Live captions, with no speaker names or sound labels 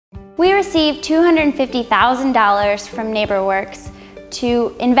We received $250,000 from NeighborWorks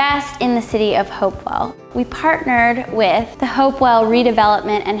to invest in the city of Hopewell. We partnered with the Hopewell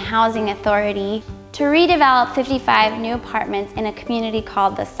Redevelopment and Housing Authority to redevelop 55 new apartments in a community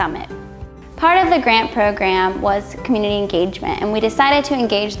called The Summit. Part of the grant program was community engagement, and we decided to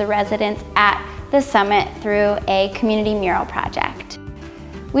engage the residents at The Summit through a community mural project.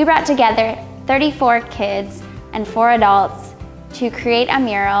 We brought together 34 kids and 4 adults to create a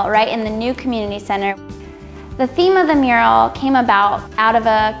mural right in the new community center. The theme of the mural came about out of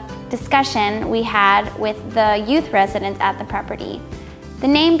a discussion we had with the youth residents at the property. The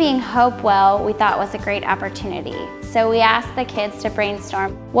name being Hopewell, we thought was a great opportunity. So we asked the kids to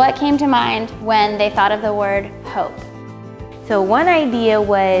brainstorm what came to mind when they thought of the word hope. So one idea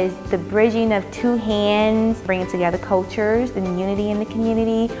was the bridging of 2 hands, bringing together cultures and unity in the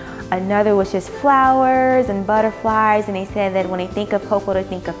community. Another was just flowers and butterflies, and they said that when they think of Hopewell, they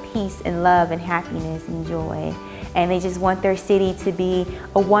think of peace and love and happiness and joy. And they just want their city to be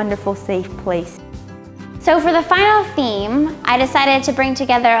a wonderful, safe place. So for the final theme, I decided to bring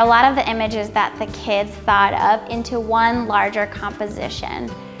together a lot of the images that the kids thought of into one larger composition.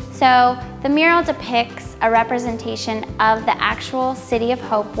 So the mural depicts a representation of the actual city of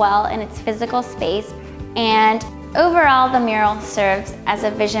Hopewell in its physical space, and overall the mural serves as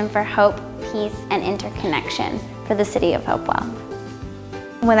a vision for hope, peace, and interconnection for the city of Hopewell.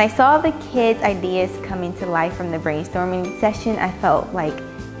 When I saw the kids' ideas coming to life from the brainstorming session, I felt like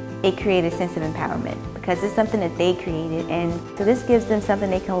it created a sense of empowerment because it's something that they created, and so this gives them something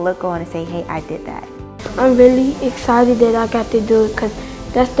they can look on and say, hey, I did that. I'm really excited that I got to do it because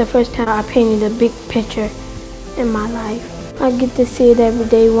that's the first time I painted a big picture in my life. I get to see it every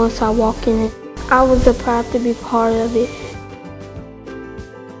day once I walk in it. I was proud to be part of it.